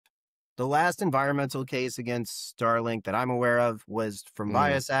The last environmental case against Starlink that I'm aware of was from Mm,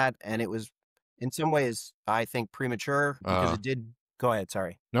 Viasat, and it was in some ways, I think, premature because uh, it did. Go ahead.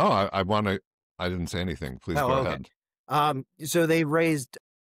 Sorry. no, I want to, I didn't say anything. Please Oh, go okay. ahead. So they raised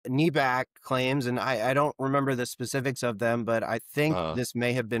NEPA claims, and I don't remember the specifics of them, but I think Uh, this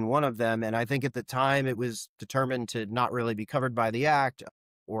may have been one of them. And I think at the time it was determined to not really be covered by the act,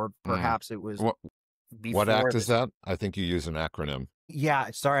 or mm. perhaps it was What act before is this. that? I think you use an acronym.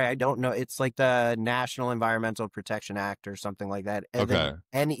 Yeah, sorry, I don't know. It's like the National Environmental Protection Act or something like that. And the Okay.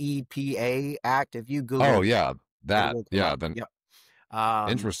 NEPA Act, if you Oh Google, yeah, it that. will come Yeah, up. then Yep.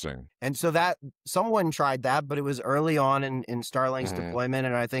 Um, interesting. and so that someone tried that, but it was early on in Starlink's Hmm. deployment,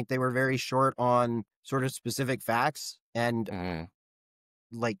 and I think they were very short on sort of specific facts. And Hmm.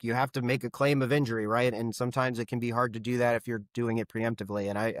 like you have to make a claim of injury, right? And sometimes it can be hard to do that if you're doing it preemptively.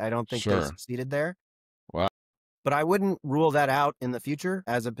 And I don't think they Sure. succeeded there. Wow. But I wouldn't rule that out in the future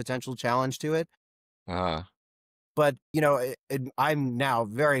as a potential challenge to it. Uh, But I'm now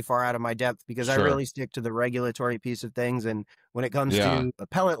very far out of my depth because I sure. really stick to the regulatory piece of things. And when it comes Yeah, to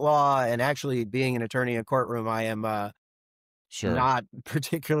appellate law and actually being an attorney in a courtroom, I am sure. not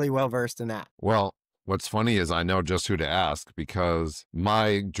particularly well versed in that. Well, what's funny is I know just who to ask because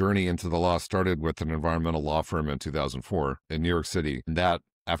my journey into the law started with an environmental law firm in 2004 in New York City. And that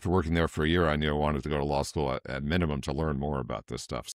after working there for a year, I knew I wanted to go to law school at minimum to learn more about this stuff.